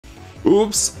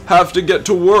Oops, have to get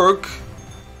to work.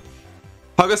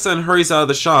 Haga-san hurries out of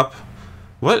the shop.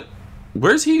 What?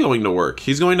 Where's he going to work?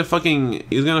 He's gonna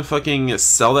fucking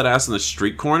sell that ass in the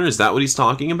street corner? Is that what he's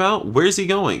talking about? Where's he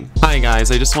going? Hi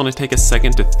guys, I just want to take a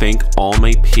second to thank all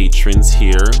my patrons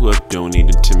here who have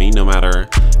donated to me. No matter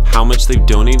how much they've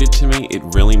donated to me, it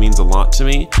really means a lot to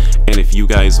me. And if you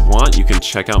guys want, you can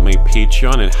check out my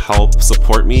Patreon and help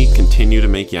support me continue to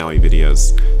make yaoi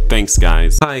videos. Thanks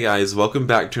guys. Hi guys, welcome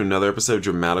back to another episode of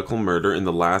Dramatical Murder. In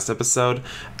the last episode,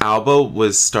 Alba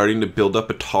was starting to build up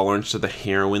a tolerance to the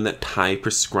heroin that Tai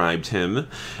prescribed him.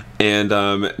 And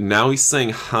now he's saying,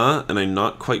 huh? And I'm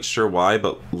not quite sure why,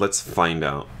 but let's find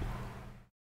out.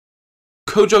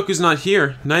 Kojoku's not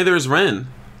here, neither is Ren.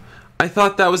 I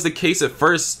thought that was the case at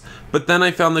first, but then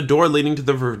I found the door leading to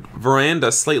the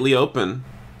veranda slightly open.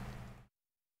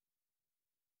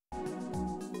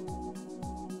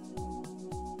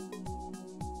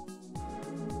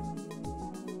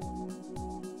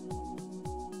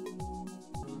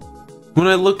 When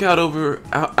I look out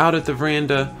at the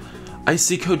veranda, I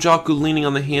see Kojoku leaning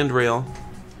on the handrail.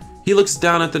 He looks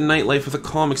down at the nightlife with a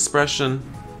calm expression.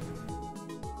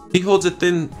 He holds a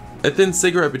thin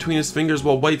cigarette between his fingers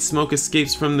while white smoke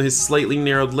escapes from his slightly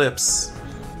narrowed lips.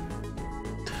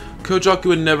 Kojoku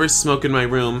would never smoke in my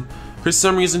room. For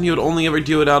some reason, he would only ever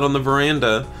do it out on the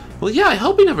veranda. Well, yeah, I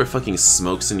hope he never fucking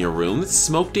smokes in your room. That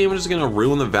smoke damage is gonna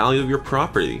ruin the value of your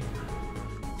property.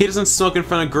 He doesn't smoke in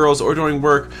front of girls or during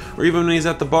work or even when he's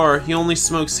at the bar. He only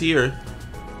smokes here.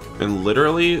 And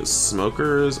literally,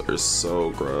 smokers are so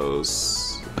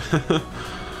gross.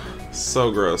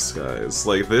 So gross, guys.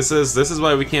 Like, this is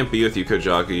why we can't be with you,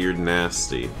 Kojoku. You're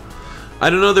nasty. I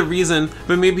don't know the reason,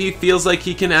 but maybe he feels like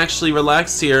he can actually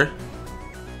relax here.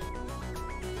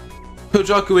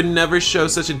 Kojoku would never show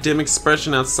such a dim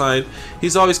expression outside.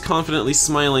 He's always confidently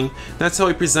smiling. That's how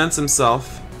he presents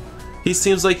himself. He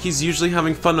seems like he's usually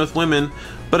having fun with women,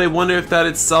 but I wonder if that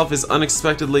itself is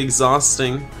unexpectedly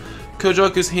exhausting.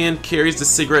 Kojoku's hand carries the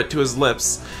cigarette to his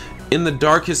lips. In the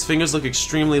dark, his fingers look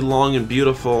extremely long and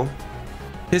beautiful.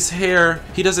 He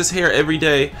does his hair every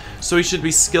day, so he should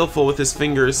be skillful with his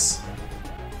fingers.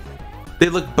 They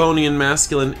look bony and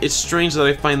masculine. It's strange that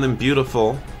I find them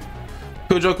beautiful.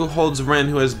 Kojoku holds Ren,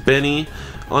 who has Benny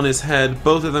on his head.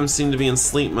 Both of them seem to be in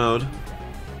sleep mode.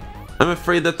 I'm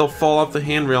afraid that they'll fall off the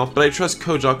handrail, but I trust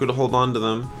Kojoku to hold on to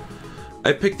them.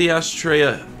 I pick the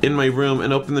ashtray in my room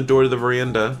and open the door to the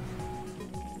veranda.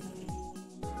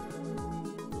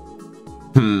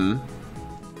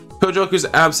 Kojoku's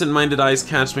absent-minded eyes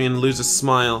catch me and lose a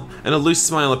smile, and a loose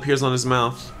smile appears on his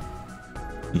mouth.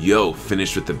 Yo,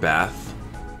 finished with the bath?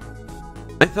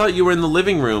 I thought you were in the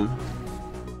living room.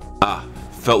 Ah,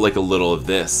 felt like a little of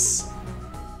this.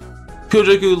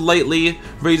 Kojoku lightly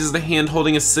raises the hand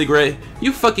holding a cigarette.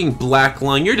 You fucking black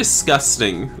lung, you're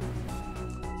disgusting.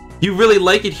 You really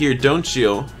like it here, don't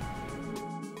you?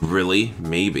 Really?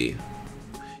 Maybe.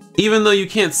 Even though you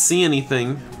can't see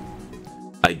anything.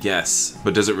 I guess,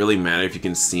 but does it really matter if you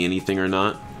can see anything or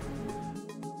not?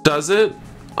 Does it?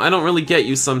 I don't really get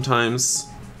you sometimes.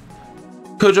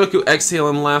 Kojoku exhales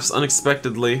and laughs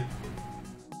unexpectedly.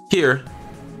 Here.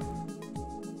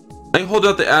 I hold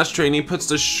out the ashtray and he puts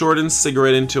the shortened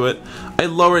cigarette into it. I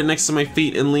lower it next to my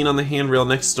feet and lean on the handrail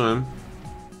next to him.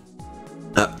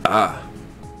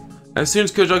 As soon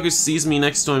as Kojoku sees me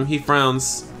next to him, he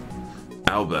frowns.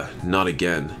 Alba, not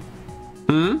again.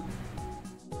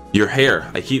 Your hair.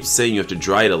 I keep saying you have to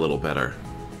dry it a little better.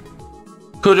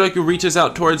 Kojoku reaches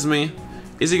out towards me.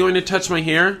 Is he going to touch my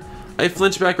hair? I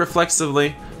flinch back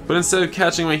reflexively, but instead of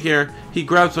catching my hair, he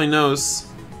grabs my nose.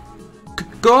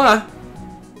 Goa!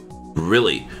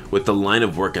 Really, with the line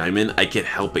of work I'm in, I can't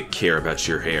help but care about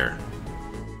your hair.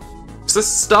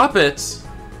 Stop it!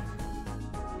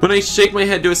 When I shake my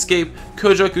head to escape,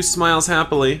 Kojoku smiles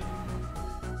happily.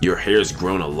 Your hair's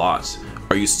grown a lot.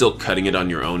 Are you still cutting it on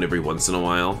your own every once in a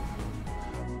while?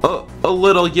 A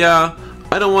little, yeah.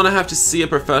 I don't want to have to see a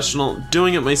professional.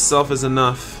 Doing it myself is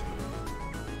enough.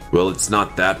 Well, it's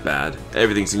not that bad.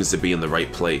 Everything seems to be in the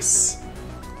right place.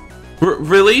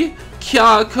 Really?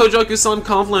 Kya, Kojoku-san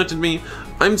complimented me.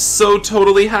 I'm so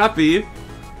totally happy.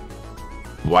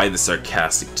 Why the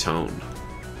sarcastic tone?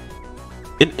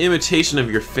 An imitation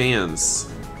of your fans.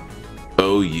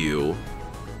 Oh, you.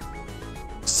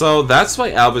 So that's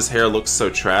why Alba's hair looks so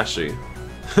trashy.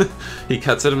 He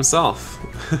cuts it himself.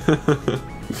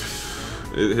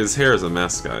 His hair is a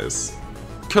mess, guys.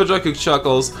 Kojoku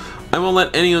chuckles. I won't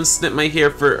let anyone snip my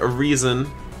hair for a reason.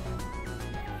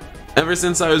 Ever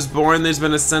since I was born, there's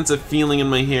been a sense of feeling in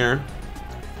my hair.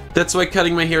 That's why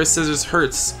cutting my hair with scissors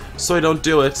hurts, so I don't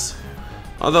do it.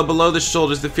 Although below the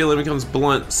shoulders the feeling becomes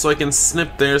blunt, so I can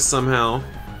snip there somehow.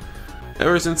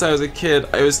 Ever since I was a kid,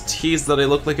 I was teased that I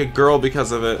looked like a girl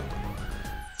because of it.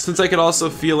 Since I could also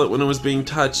feel it when it was being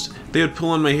touched, they would pull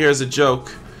on my hair as a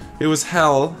joke. It was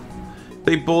hell.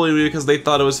 They bullied me because they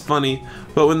thought it was funny,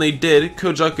 but when they did,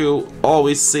 Kojaku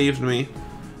always saved me.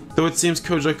 Though it seems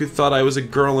Kojaku thought I was a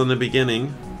girl in the beginning.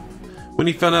 When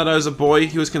he found out I was a boy,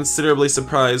 he was considerably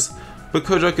surprised, but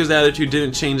Kojaku's attitude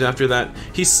didn't change after that.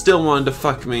 He still wanted to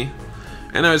fuck me.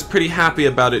 And I was pretty happy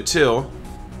about it too.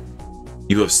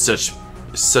 You have such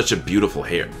a beautiful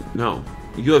hair. No,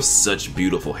 you have such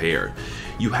beautiful hair.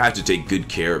 You have to take good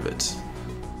care of it.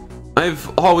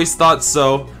 I've always thought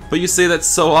so, but you say that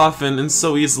so often and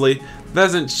so easily. That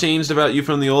hasn't changed about you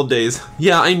from the old days.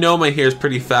 Yeah, I know my hair's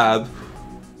pretty fab.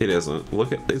 It isn't.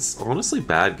 Look at it's honestly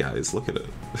bad, guys. Look at it.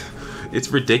 It's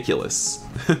ridiculous.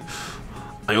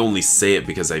 I only say it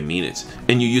because I mean it,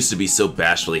 and you used to be so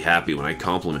bashfully happy when I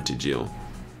complimented you.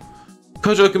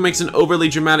 Kojaku makes an overly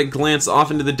dramatic glance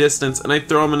off into the distance, and I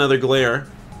throw him another glare.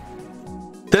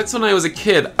 That's when I was a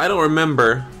kid. I don't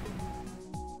remember.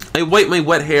 I wipe my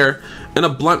wet hair, and a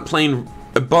blunt plane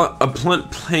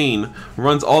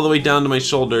runs all the way down to my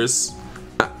shoulders.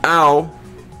 Ow.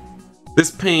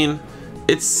 This pain,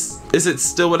 is it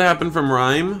still what happened from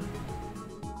Rhyme?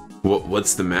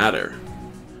 What's the matter?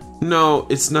 No,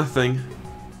 it's nothing.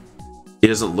 It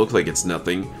doesn't look like it's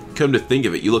nothing. Come to think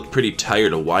of it, you looked pretty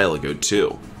tired a while ago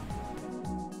too.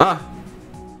 Ah.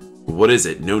 What is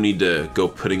it? No need to go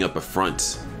putting up a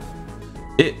front.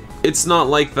 It's not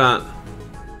like that.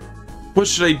 What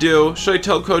should I do? Should I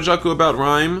tell Kojaku about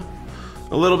Rhyme?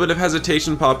 A little bit of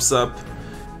hesitation pops up.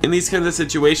 In these kinds of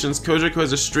situations, Kojaku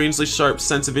has a strangely sharp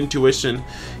sense of intuition.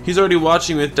 He's already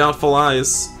watching me with doubtful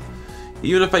eyes.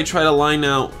 Even if I try to lie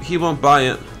now, he won't buy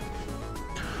it.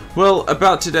 Well,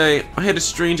 about today, I had a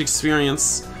strange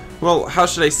experience. Well, how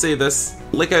should I say this?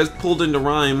 Like I was pulled into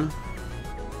Rhyme.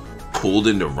 Pulled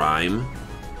into Rhyme?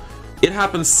 It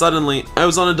happened suddenly. I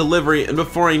was on a delivery, and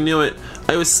before I knew it,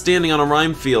 I was standing on a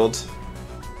Rhyme field.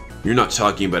 You're not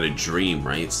talking about a dream,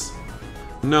 right?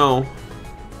 No.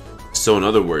 So in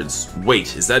other words,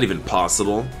 wait, is that even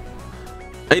possible?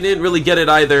 I didn't really get it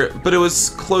either, but it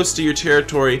was close to your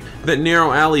territory, that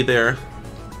narrow alley there.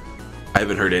 I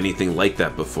haven't heard anything like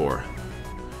that before.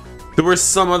 There were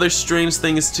some other strange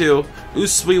things too.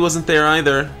 Usui wasn't there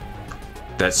either.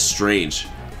 That's strange.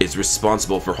 It's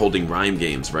responsible for holding Rhyme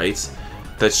games, right?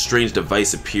 That strange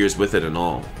device appears with it and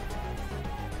all.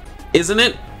 Isn't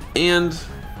it? And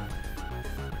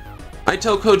I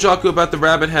tell Kojaku about the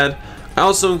rabbit head. I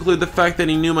also include the fact that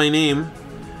he knew my name.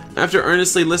 After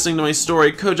earnestly listening to my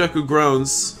story, Kojaku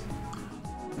groans.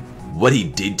 What he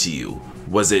did to you,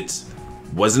 wasn't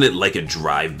it like a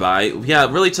drive-by? Yeah,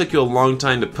 it really took you a long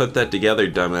time to put that together,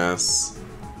 dumbass.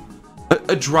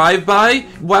 A drive-by?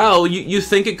 Wow, you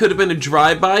think it could have been a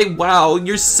drive-by? Wow,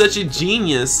 you're such a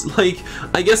genius. Like,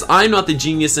 I guess I'm not the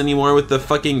genius anymore with the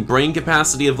fucking brain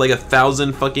capacity of like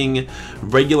 1,000 fucking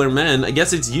regular men. I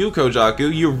guess it's you,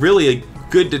 Kojaku. You're really a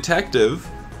good detective.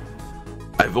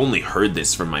 I've only heard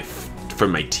this from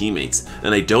my teammates,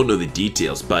 and I don't know the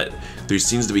details, but there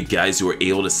seems to be guys who are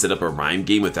able to set up a Rhyme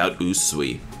game without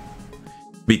Usui.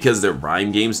 Because their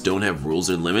Rhyme games don't have rules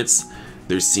or limits,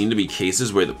 there seem to be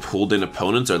cases where the pulled-in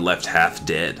opponents are left half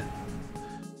dead.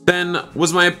 Then,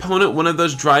 was my opponent one of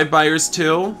those drive-byers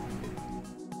too?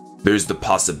 There's the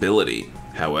possibility,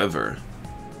 however.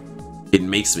 It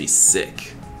makes me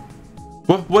sick.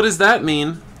 What does that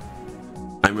mean?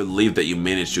 I'm relieved that you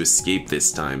managed to escape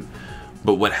this time,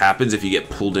 but what happens if you get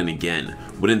pulled in again?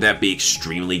 Wouldn't that be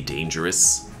extremely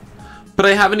dangerous? But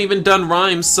I haven't even done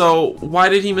Rhyme, so why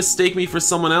did he mistake me for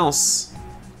someone else?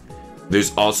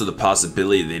 There's also the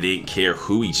possibility they didn't care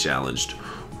who he challenged,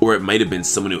 or it might have been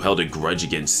someone who held a grudge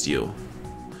against you.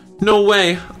 No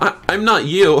way, I'm not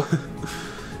you.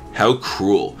 How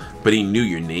cruel, but he knew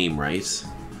your name, right?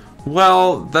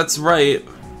 Well, that's right.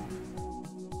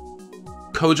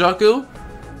 Kojaku?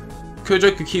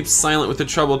 Kojaku keeps silent with a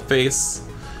troubled face.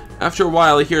 After a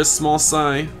while, I hear a small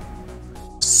sigh.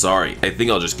 Sorry, I think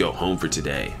I'll just go home for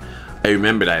today. I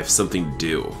remembered I have something to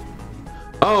do.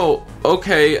 Oh,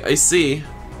 okay, I see.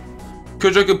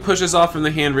 Kojaku pushes off from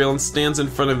the handrail and stands in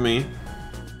front of me.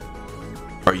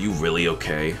 Are you really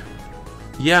okay?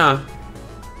 Yeah.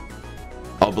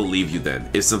 I'll believe you then.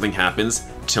 If something happens,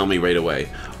 tell me right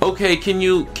away. Okay, can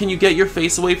you get your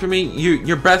face away from me?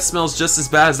 Your breath smells just as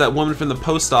bad as that woman from the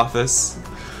post office.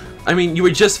 I mean, you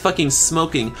were just fucking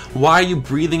smoking. Why are you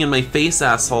breathing in my face,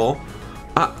 asshole?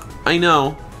 I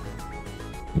know.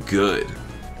 Good.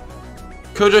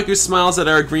 Kojaku smiles at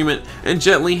our agreement and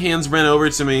gently hands Ren over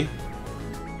to me.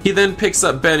 He then picks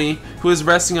up Benny, who is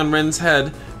resting on Ren's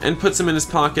head, and puts him in his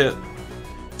pocket.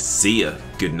 See ya.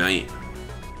 Good night.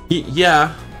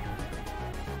 Yeah.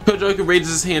 Kojiro raises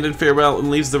his hand in farewell and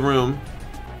leaves the room.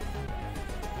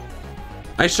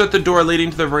 I shut the door leading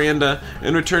to the veranda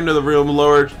and return to the room,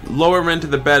 lower Ren to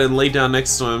the bed and lay down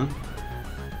next to him.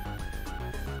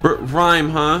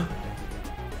 Rhyme, huh?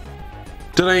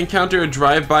 Did I encounter a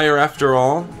drive-byer after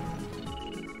all?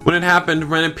 When it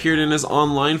happened, Ren appeared in his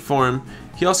online form.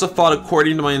 He also fought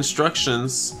according to my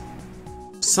instructions.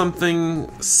 Something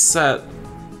set.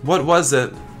 What was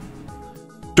it?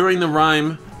 During the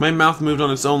rhyme, my mouth moved on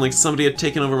its own like somebody had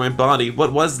taken over my body.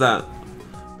 What was that?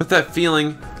 With that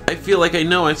feeling, I feel like I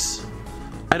know it.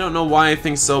 I don't know why I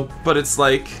think so, but it's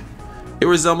like... It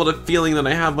resembled a feeling that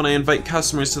I have when I invite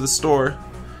customers to the store.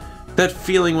 That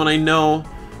feeling when I know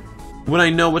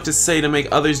what to say to make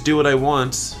others do what I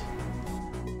want.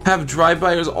 Have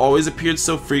drive-byers always appeared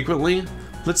so frequently?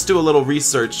 Let's do a little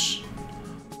research.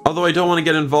 Although I don't want to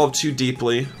get involved too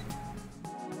deeply.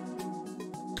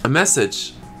 A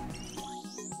message.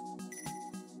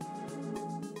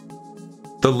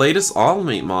 The latest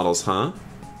All-Mate models, huh?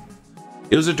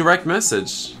 It was a direct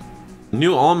message.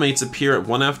 New All-Mates appear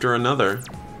one after another.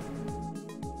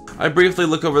 I briefly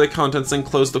look over the contents and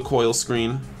close the coil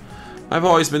screen. I've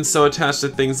always been so attached to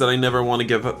things that I never want to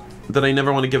give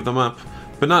them up,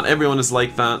 but not everyone is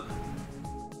like that.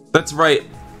 That's right.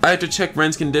 I have to check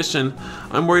Ren's condition.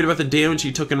 I'm worried about the damage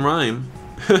he took in Rhyme.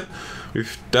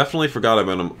 We've definitely forgot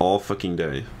about him all fucking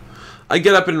day. I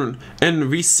get up and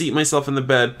reseat myself in the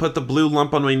bed, put the blue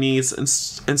lump on my knees, and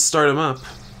start him up.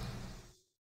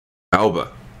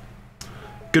 Alba.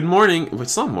 Good morning.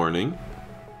 It's not morning.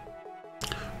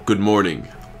 Good morning.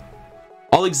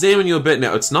 I'll examine you a bit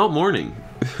now. It's not morning.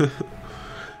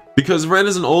 Because Ren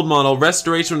is an old model,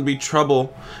 restoration would be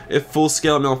trouble if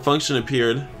full-scale malfunction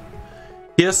appeared.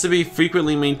 He has to be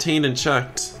frequently maintained and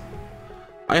checked.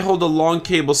 I hold a long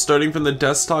cable starting from the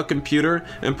desktop computer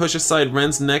and push aside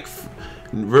Ren's neck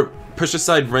fur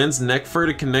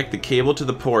to connect the cable to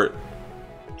the port.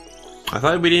 I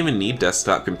thought we didn't even need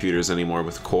desktop computers anymore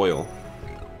with Coil.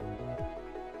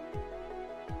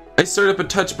 I start up a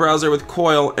touch browser with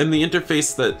Coil, and the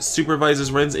interface that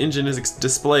supervises Ren's engine is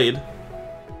displayed.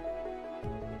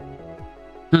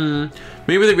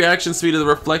 Maybe the reaction speed of the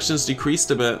reflections decreased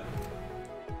a bit.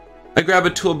 I grab a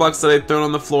toolbox that I'd thrown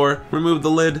on the floor, remove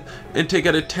the lid, and take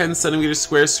out a 10cm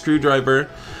square screwdriver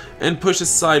and push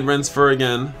aside Ren's fur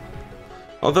again.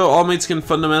 Although all mates can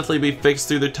fundamentally be fixed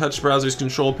through the touch browser's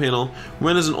control panel,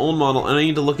 Ren is an old model and I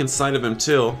need to look inside of him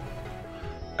too.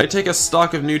 I take a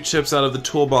stock of new chips out of the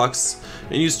toolbox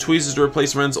and use tweezers to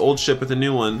replace Ren's old chip with a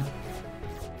new one.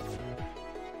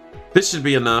 This should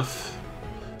be enough.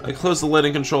 I close the lid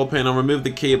and control panel, remove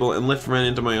the cable, and lift Ren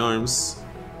into my arms.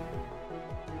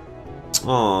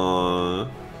 Aww.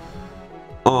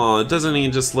 Aww, doesn't he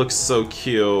just look so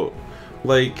cute?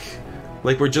 Like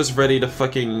we're just ready to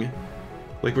fucking...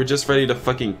 Like we're just ready to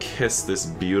fucking kiss this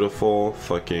beautiful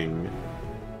fucking...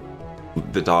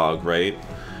 the dog, right?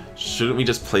 Shouldn't we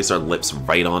just place our lips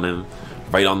right on him?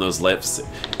 Right on those lips?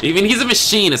 I mean, he's a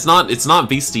machine, it's not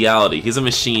bestiality. He's a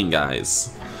machine,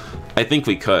 guys. I think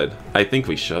we could. I think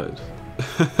we should.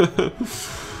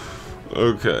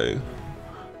 Okay.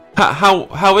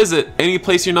 How is it? Any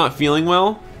place you're not feeling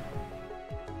well?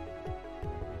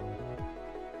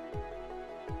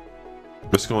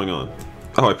 What's going on?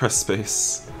 Oh, I pressed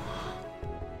space.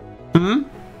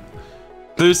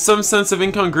 There's some sense of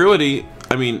incongruity.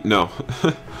 I mean, no.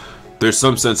 There's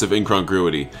some sense of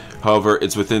incongruity. However,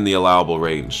 it's within the allowable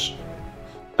range.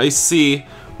 I see.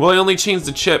 Well, I only changed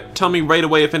the chip. Tell me right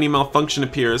away if any malfunction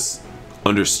appears.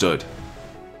 Understood.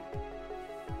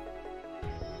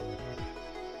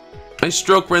 I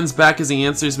stroke Ren's back as he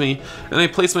answers me, and I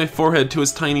place my forehead to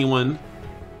his tiny one.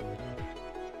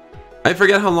 I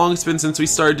forget how long it's been since we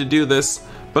started to do this,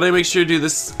 but I make sure to do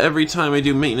this every time I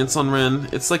do maintenance on Ren.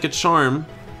 It's like a charm.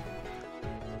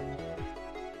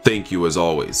 Thank you as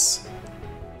always.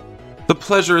 The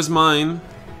pleasure is mine.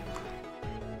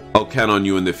 I'll count on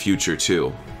you in the future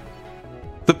too.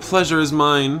 The pleasure is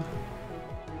mine.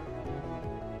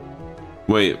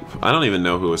 Wait, I don't even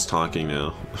know who was talking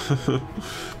now.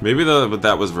 Maybe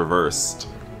that was reversed.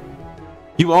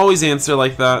 You always answer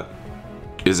like that.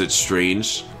 Is it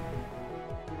strange?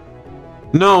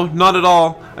 No, not at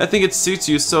all. I think it suits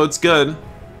you, so it's good.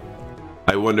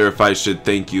 I wonder if I should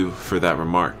thank you for that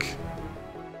remark.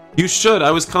 You should.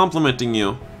 I was complimenting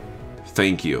you.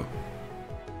 Thank you.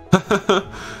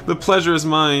 The pleasure is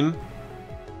mine.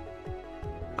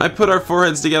 I put our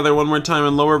foreheads together one more time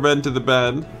and lower Ren to the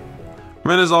bed.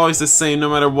 Ren is always the same no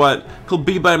matter what. He'll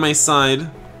be by my side.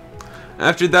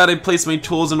 After that, I place my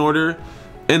tools in order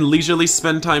and leisurely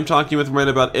spend time talking with Ren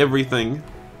about everything.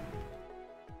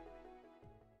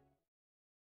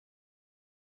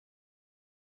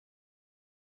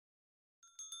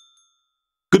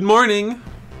 Good morning!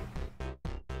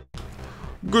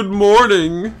 Good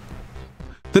morning!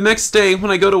 The next day,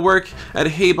 when I go to work at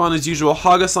Heibon as usual,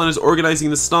 Haga-san is organizing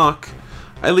the stock.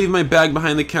 I leave my bag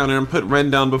behind the counter and put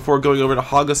Ren down before going over to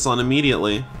Haga-san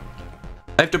immediately.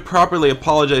 I have to properly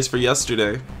apologize for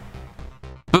yesterday.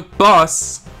 But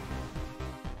boss!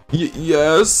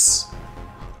 Yes?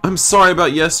 I'm sorry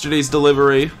about yesterday's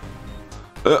delivery.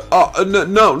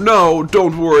 No,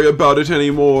 don't worry about it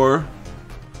anymore.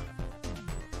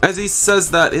 As he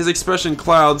says that, his expression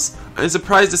clouds. I'm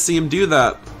surprised to see him do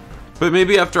that. But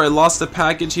maybe after I lost the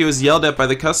package, he was yelled at by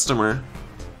the customer.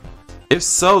 If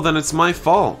so, then it's my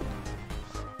fault.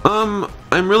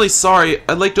 I'm really sorry.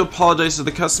 I'd like to apologize to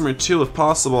the customer too, if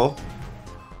possible.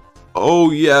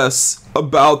 Oh yes,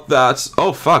 about that.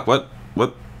 Oh fuck, what?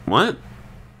 Why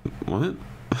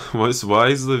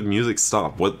is the music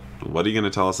stop? What are you gonna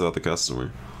tell us about the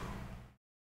customer?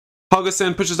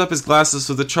 Haga-san pushes up his glasses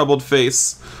with a troubled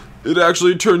face. It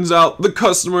actually turns out the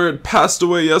customer had passed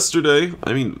away yesterday.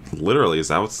 I mean, literally, is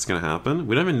that what's gonna happen?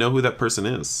 We don't even know who that person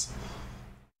is.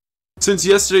 Since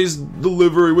yesterday's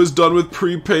delivery was done with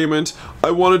prepayment, I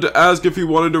wanted to ask if he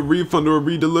wanted a refund or a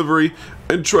redelivery,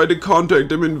 and tried to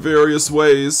contact him in various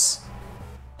ways.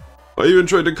 I even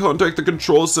tried to contact the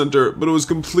control center, but it was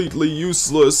completely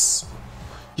useless.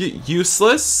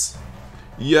 Useless?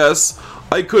 Yes,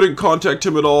 I couldn't contact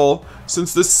him at all.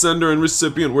 Since the sender and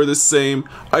recipient were the same,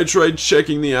 I tried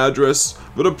checking the address,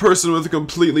 but a person with a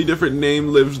completely different name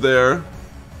lived there.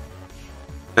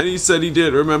 And he said he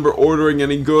didn't remember ordering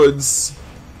any goods.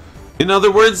 In other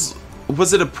words,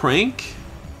 was it a prank?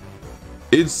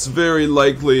 It's very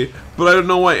likely, but I don't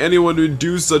know why anyone would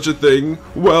do such a thing.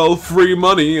 Well, free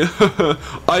money.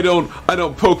 I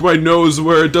don't poke my nose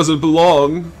where it doesn't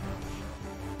belong.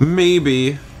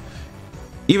 Maybe.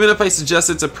 Even if I suggest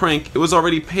it's a prank, it was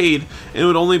already paid, and it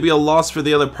would only be a loss for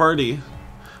the other party.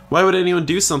 Why would anyone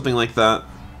do something like that?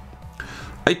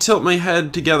 I tilt my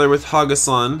head together with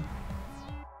Haga-san.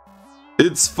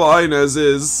 It's fine as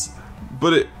is,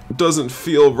 but it doesn't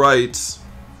feel right.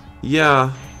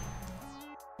 Yeah.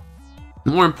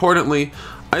 More importantly,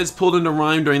 I was pulled into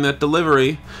rhyme during that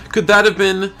delivery. Could that have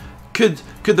been... Could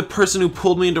the person who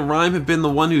pulled me into rhyme have been the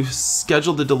one who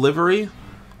scheduled the delivery?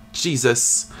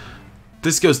 Jesus.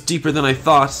 This goes deeper than I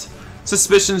thought.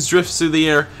 Suspicions drift through the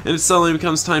air, and it suddenly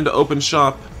becomes time to open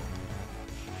shop.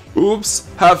 Oops,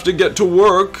 have to get to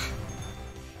work.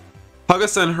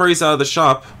 Haga-san hurries out of the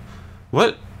shop.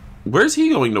 What? Where's he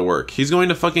going to work? He's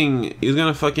gonna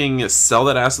fucking sell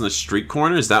that ass in the street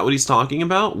corner? Is that what he's talking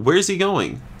about? Where's he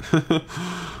going?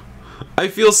 I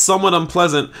feel somewhat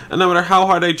unpleasant, and no matter how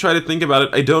hard I try to think about it,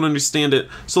 I don't understand it,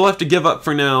 so I'll have to give up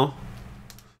for now.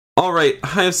 Alright,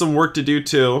 I have some work to do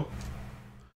too.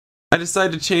 I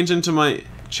decide to change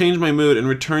my mood and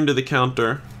return to the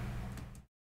counter.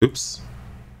 Oops.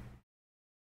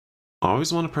 I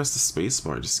always want to press the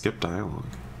spacebar to skip dialogue.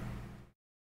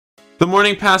 The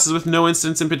morning passes with no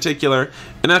incidents in particular,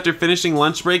 and after finishing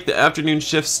lunch break, the afternoon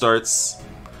shift starts.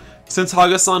 Since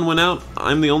Haga-san went out,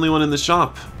 I'm the only one in the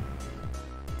shop.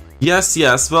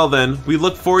 Yes, well then, we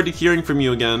look forward to hearing from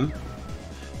you again.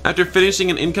 After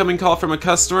finishing an incoming call from a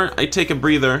customer, I take a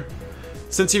breather.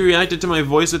 Since he reacted to my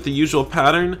voice with the usual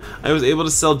pattern, I was able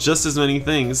to sell just as many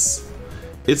things.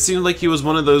 It seemed like he was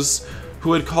one of those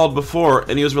who had called before,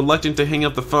 and he was reluctant to hang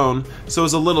up the phone, so it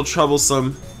was a little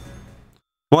troublesome.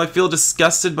 While I feel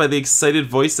disgusted by the excited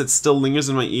voice that still lingers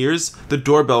in my ears, the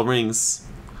doorbell rings.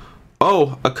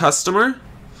 Oh, a customer?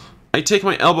 I take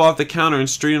my elbow off the counter and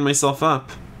straighten myself up.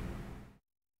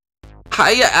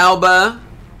 Hiya, Alba!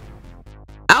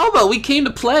 Alba, we came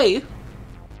to play!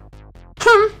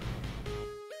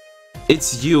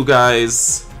 It's you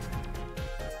guys.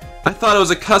 I thought it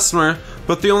was a customer,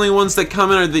 but the only ones that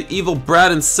come in are the evil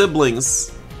brat and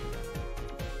siblings.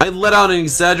 I let out an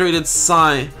exaggerated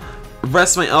sigh,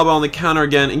 rest my elbow on the counter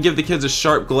again, and give the kids a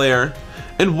sharp glare.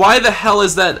 And why the hell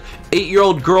is that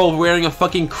 8-year-old girl wearing a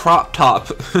fucking crop top?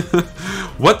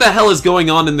 What the hell is going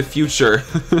on in the future?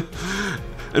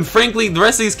 And frankly, the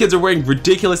rest of these kids are wearing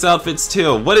ridiculous outfits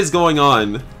too. What is going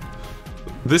on?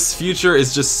 This future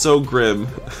is just so grim.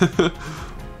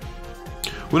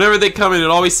 Whenever they come in, it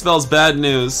always spells bad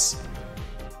news.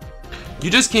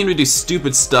 You just came to do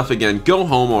stupid stuff again. Go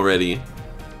home already.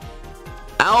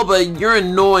 Alba, you're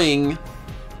annoying.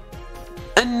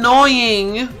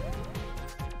 Annoying!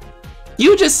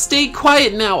 You just stay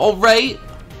quiet now, alright?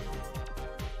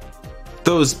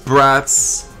 Those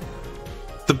brats.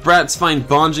 The brats find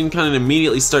Banjin-kun and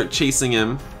immediately start chasing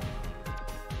him.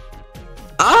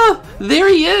 Ah! There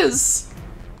he is!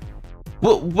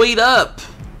 Well, wait up!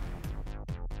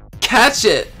 Catch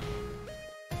it!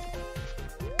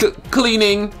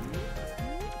 Cleaning!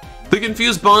 The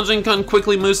confused Banjin-kun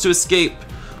quickly moves to escape.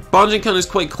 Banjin-kun is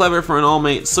quite clever for an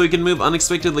all-mate, so he can move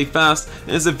unexpectedly fast,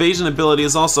 and his evasion ability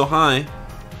is also high.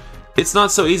 It's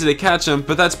not so easy to catch him,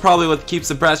 but that's probably what keeps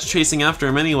the brats chasing after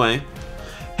him anyway.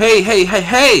 Hey, hey, hey,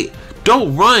 hey!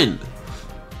 Don't run!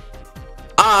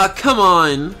 Ah, come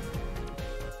on!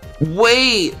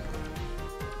 Wait!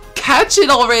 Catch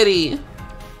it already!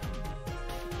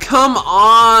 Come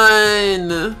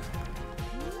on!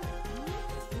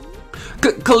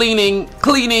 Cleaning!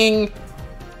 Cleaning!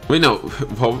 Wait, no.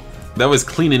 Well, that was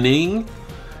cleaning?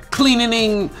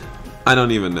 Cleaning! I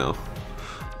don't even know.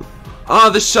 Ah,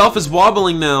 the shelf is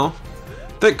wobbling now.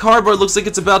 That cardboard looks like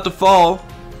it's about to fall.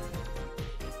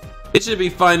 It should be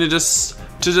fine to just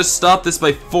stop this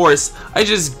by force. I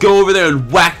just go over there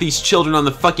and whack these children on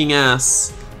the fucking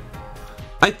ass.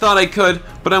 I thought I could,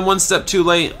 but I'm one step too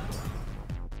late.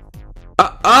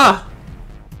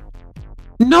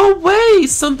 No way!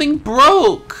 Something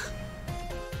broke!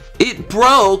 It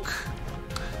broke!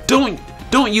 Don't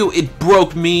you it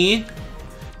broke me!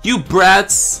 You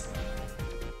brats!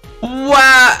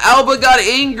 Wow! Alba got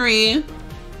angry!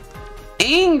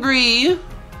 Angry!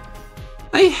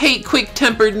 I hate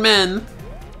quick-tempered men!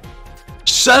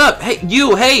 Shut up! Hey,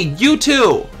 you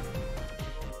too!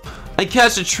 I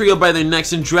catch the trio by their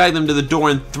necks and drag them to the door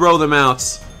and throw them out.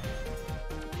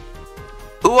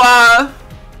 Ooh-ah!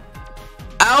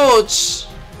 Ouch!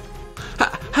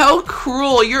 How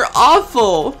cruel! You're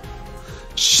awful!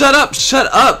 Shut up! Shut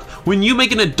up! When you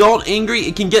make an adult angry,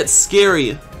 it can get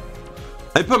scary.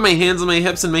 I put my hands on my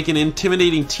hips and make an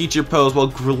intimidating teacher pose while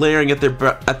glaring at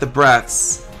the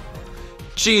brats.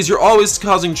 Jeez, you're always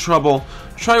causing trouble.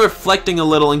 Try reflecting a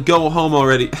little and go home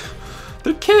already.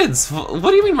 They're kids. What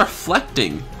do you mean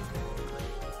reflecting?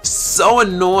 So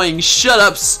annoying. Shut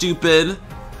up, stupid.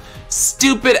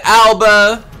 Stupid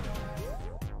Alba.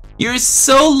 You're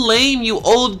so lame, you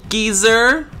old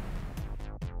geezer.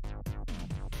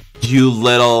 You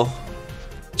little.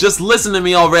 Just listen to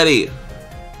me already.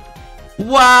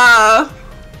 Wah!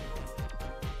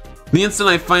 The instant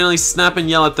I finally snap and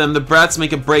yell at them, the brats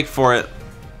make a break for it.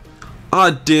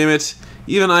 Aw, damn it.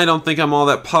 Even I don't think I'm all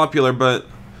that popular, but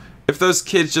if those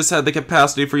kids just had the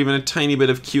capacity for even a tiny bit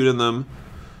of cute in them.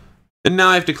 And now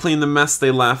I have to clean the mess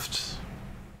they left.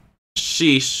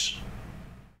 Sheesh.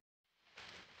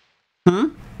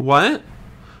 What?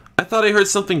 I thought I heard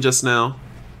something just now.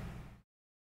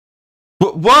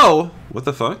 Whoa! What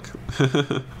the fuck?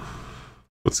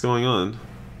 What's going on?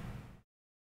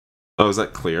 Oh, is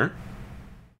that clear?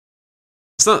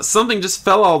 Something just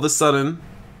fell all of a sudden.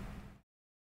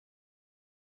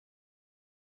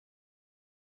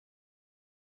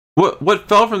 What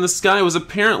fell from the sky was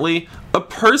apparently a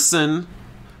person,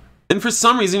 and for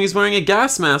some reason he's wearing a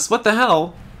gas mask. What the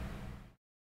hell?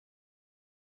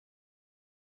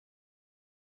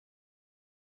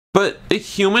 But a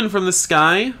human from the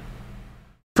sky?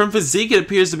 From physique, it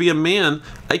appears to be a man.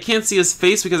 I can't see his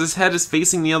face because his head is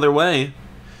facing the other way.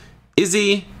 Is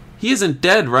he? He isn't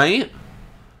dead, right?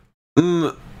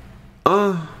 The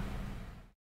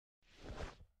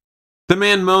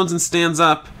man moans and stands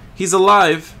up. He's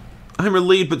alive. I'm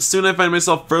relieved, but soon I find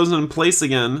myself frozen in place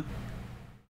again.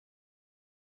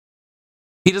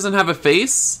 He doesn't have a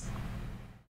face?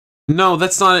 No,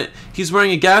 that's not it. He's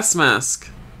wearing a gas mask.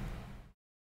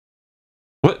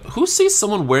 What? Who sees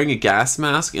someone wearing a gas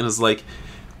mask and is like,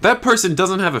 that person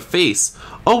doesn't have a face?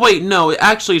 Oh wait, no,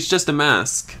 actually it's just a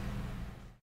mask.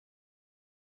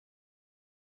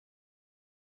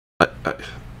 I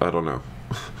don't know.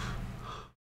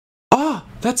 Oh,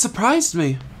 that surprised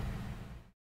me.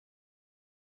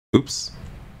 Oops.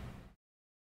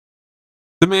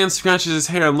 The man scratches his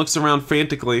hair and looks around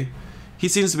frantically. He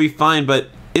seems to be fine, but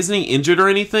isn't he injured or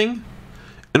anything?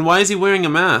 And why is he wearing a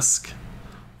mask?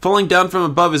 Falling down from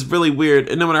above is really weird,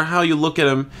 and no matter how you look at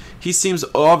him, he seems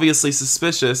obviously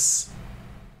suspicious.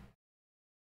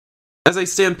 As I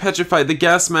stand petrified, the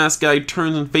gas mask guy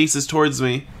turns and faces towards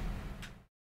me.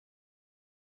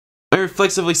 I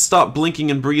reflexively stop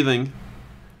blinking and breathing.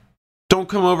 Don't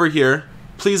come over here.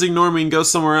 Please ignore me and go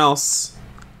somewhere else.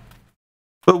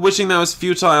 But wishing that was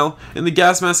futile, and the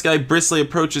gas mask guy briskly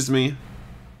approaches me.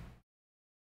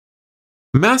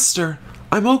 Master,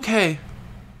 I'm okay.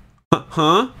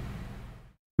 Huh?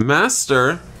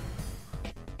 Master?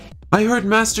 I heard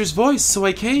Master's voice, so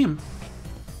I came.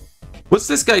 What's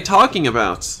this guy talking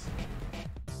about?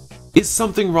 Is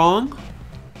something wrong?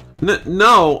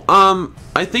 No,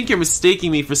 I think you're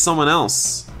mistaking me for someone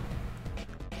else.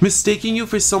 Mistaking you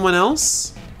for someone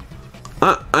else?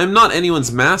 I'm not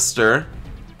anyone's master.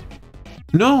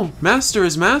 No, master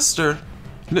is master.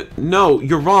 No,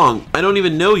 you're wrong. I don't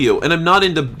even know you, and I'm not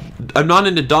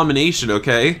into domination,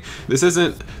 okay? This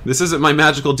isn't my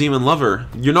magical demon lover.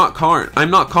 You're not Karn.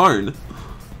 I'm not Karn.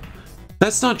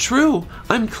 That's not true.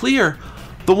 I'm Clear,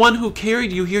 the one who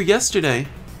carried you here yesterday.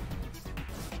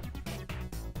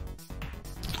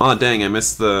 Aw, dang, I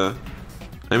missed the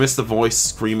voice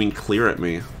screaming Clear at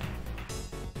me.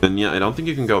 And yeah, I don't think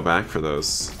you can go back for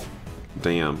those.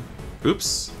 Damn.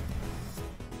 Oops.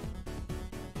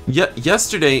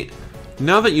 Yesterday,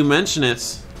 now that you mention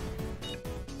it,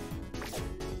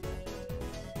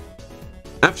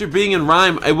 after being in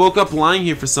Rhyme, I woke up lying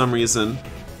here for some reason.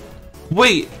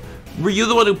 Wait, were you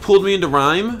the one who pulled me into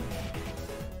Rhyme?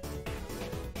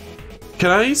 Can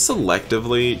I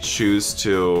selectively choose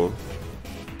to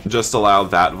just allow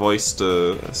that voice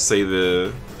to say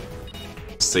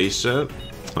shit?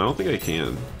 I don't think I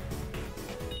can.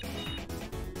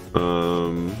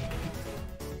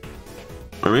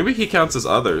 Or maybe he counts as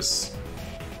others.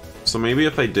 So maybe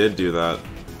if I did do that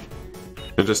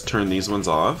and just turn these ones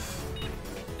off?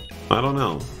 I don't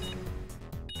know.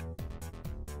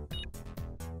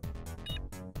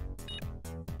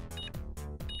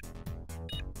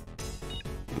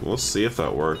 We'll see if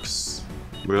that works.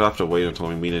 We'll have to wait until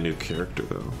we meet a new character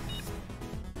though.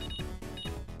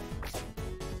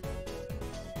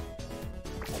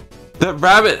 That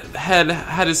rabbit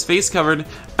had his face covered,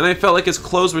 and I felt like his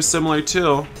clothes were similar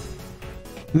too.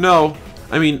 No,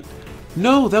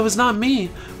 that was not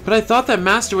me, but I thought that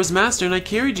Master was Master and I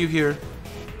carried you here.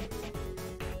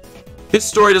 His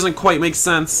story doesn't quite make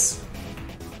sense.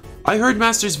 I heard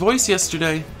Master's voice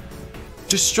yesterday.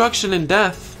 Destruction and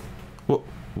death.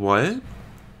 What?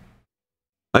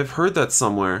 I've heard that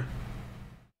somewhere.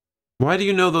 Why do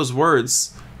you know those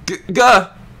words?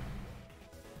 Gah!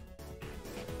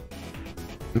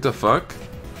 What the fuck?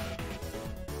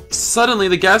 Suddenly,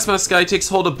 the gas mask guy takes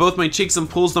hold of both my cheeks and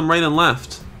pulls them right and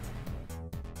left.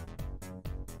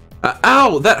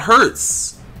 Ow! That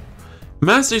hurts!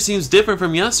 Master seems different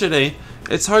from yesterday.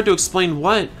 It's hard to explain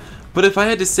what, but if I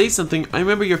had to say something, I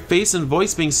remember your face and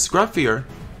voice being scruffier.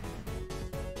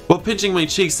 While pinching my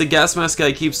cheeks, the gas mask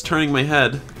guy keeps turning my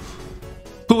head.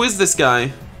 Who is this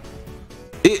guy?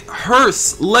 It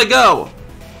hurts! Let go!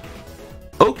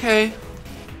 Okay.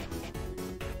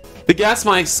 The gas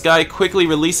mask guy quickly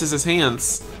releases his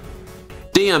hands.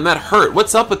 Damn, that hurt.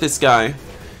 What's up with this guy?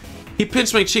 He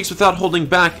pinched my cheeks without holding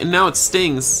back, and now it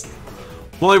stings.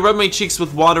 While I rub my cheeks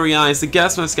with watery eyes, the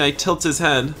gas mask guy tilts his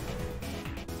head.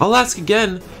 I'll ask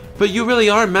again, but you really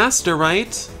are Master,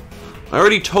 right? I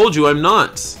already told you I'm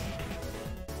not.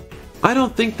 I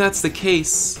don't think that's the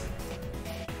case.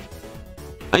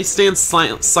 I stand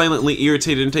silently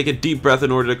irritated and take a deep breath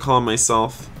in order to calm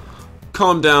myself.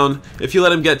 Calm down. If you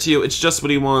let him get to you, it's just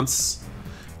what he wants.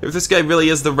 If this guy really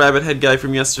is the rabbit head guy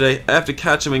from yesterday, I have to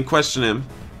catch him and question him.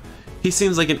 He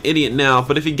seems like an idiot now,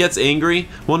 but if he gets angry,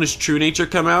 won't his true nature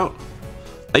come out?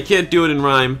 I can't do it in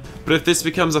Rhyme, but if this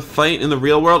becomes a fight in the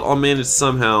real world, I'll manage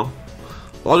somehow.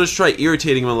 I'll just try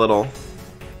irritating him a little.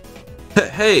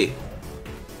 Hey!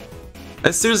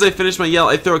 As soon as I finish my yell,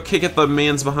 I throw a kick at the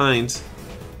man's behind.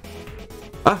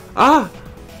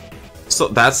 So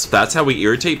that's how we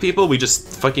irritate people? We just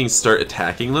fucking start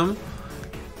attacking them?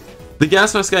 The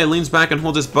gas mask guy leans back and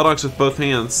holds his buttocks with both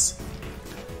hands.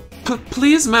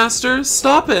 Please, Master,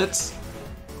 stop it!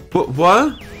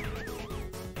 What?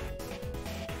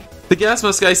 The gas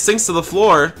mask guy sinks to the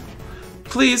floor.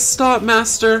 Please stop,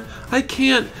 Master. I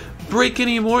can't break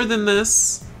any more than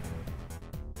this.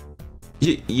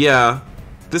 Yeah,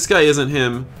 this guy isn't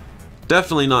him.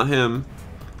 Definitely not him.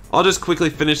 I'll just quickly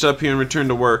finish up here and return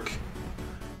to work.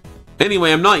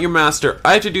 Anyway, I'm not your master.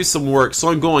 I have to do some work, so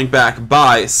I'm going back.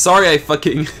 Bye. Sorry I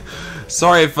fucking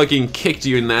kicked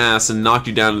you in the ass and knocked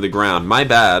you down to the ground. My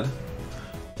bad.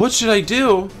 What should I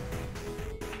do?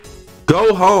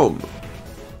 Go home.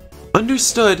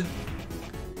 Understood.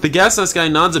 The gas mask guy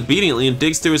nods obediently and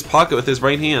digs through his pocket with his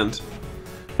right hand.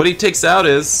 What he takes out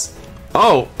is...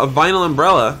 oh, a vinyl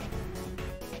umbrella.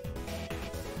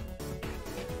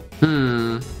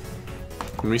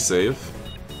 Can we save?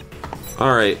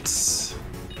 Alright.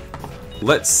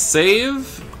 Let's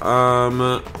save.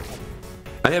 I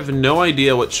have no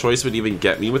idea what choice would even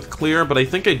get me with Clear, but I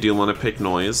think I do want to pick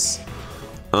Noise.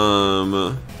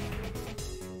 But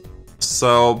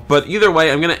either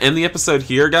way, I'm going to end the episode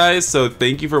here, guys. So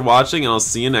thank you for watching, and I'll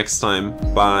see you next time.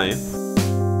 Bye.